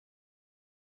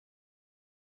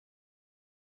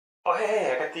Oh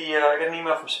hey, I got an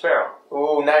email from Sparrow.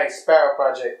 Ooh, nice. Sparrow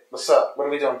Project. What's up? What are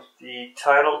we doing? The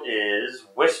title is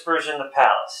Whispers in the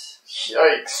Palace.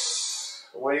 Yikes.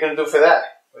 What are you going to do for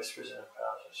that? Whispers in the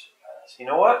Palace, Whispers in the Palace. You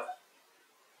know what?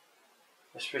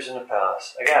 Whispers in the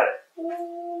Palace. I got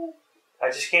it.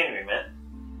 I just came to me, man.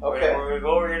 Okay. We're going to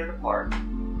go over here to the park.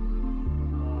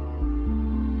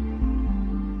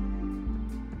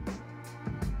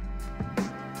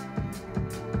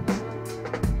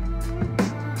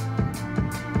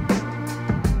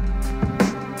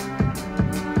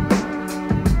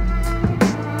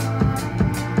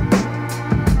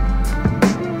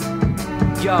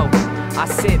 Yo, I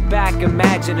sit back,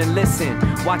 imagine and listen,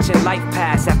 watching life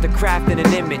pass after crafting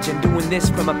an image and doing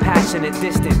this from a passionate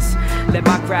distance. Let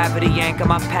my gravity anchor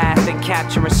my path and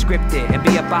capture and script it and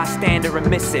be a bystander and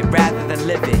miss it rather than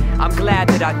live it. I'm glad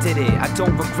that I did it, I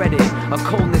don't regret it. A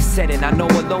coldness setting, I know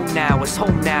alone now, it's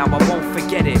home now, I won't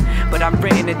forget it. But I've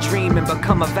written a dream and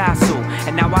become a vassal,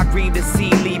 and now I grieve to see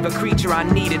leave a creature I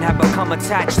need and have become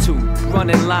attached to.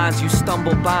 Running lines you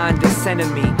stumble by and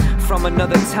descending me from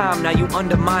another time, now you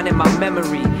undermining my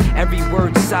memory. Every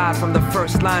word sighed from the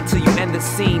first line till you end the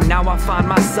scene. Now I find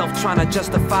myself trying to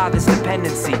justify this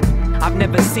dependency. I've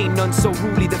never seen none so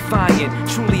rudely defiant.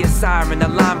 Truly a siren, a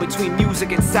line between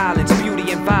music and silence,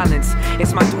 beauty and violence.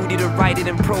 It's my duty to write it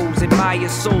in prose, admire your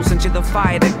soul since you're the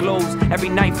fire that glows every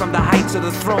night from the heights of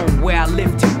the throne where I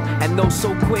lift you. And though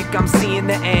so quick I'm seeing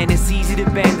the end, it's easy to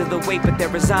bend to the weight, but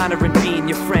there is honor in being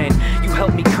your friend. You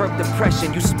help me curb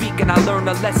depression, you speak and I learn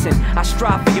a lesson. I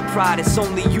strive for your pride, it's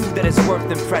only you that is worth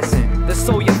impressing. The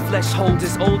soul your flesh holds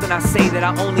is old, and I say that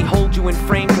I only hold you in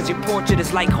frame cause your portrait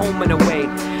is like home and away.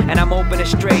 And I'm open and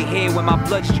straight here when my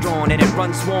blood's drawn and it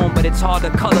runs warm, but it's hard to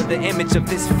color the image of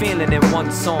this feeling in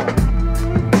one song.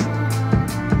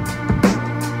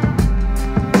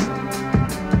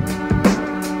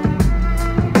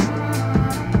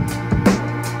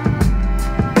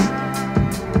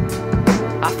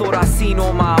 I thought I seen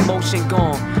all my emotion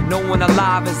gone. No one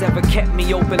alive has ever kept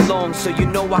me open long, so you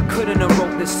know I couldn't have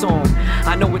wrote this song.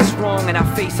 I know it's wrong and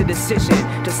I face a decision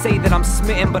to say that I'm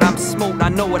smitten, but I'm smoked. I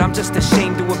know it, I'm just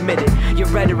ashamed to admit it. Your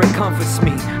rhetoric comforts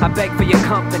me, I beg for your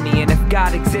company, and if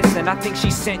God exists, then I think she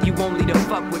sent you only to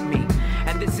fuck with me.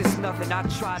 And this is nothing I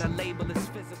try to label as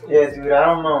physical. Yeah, dude, I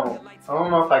don't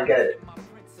know if I get it.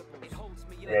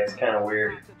 Yeah, it's kind of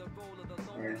weird.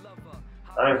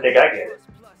 I don't even think I get it.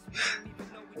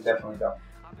 I definitely don't.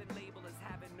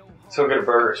 So good a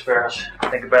burger, Sparrows.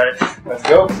 Think about it. Let's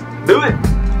go. Do it!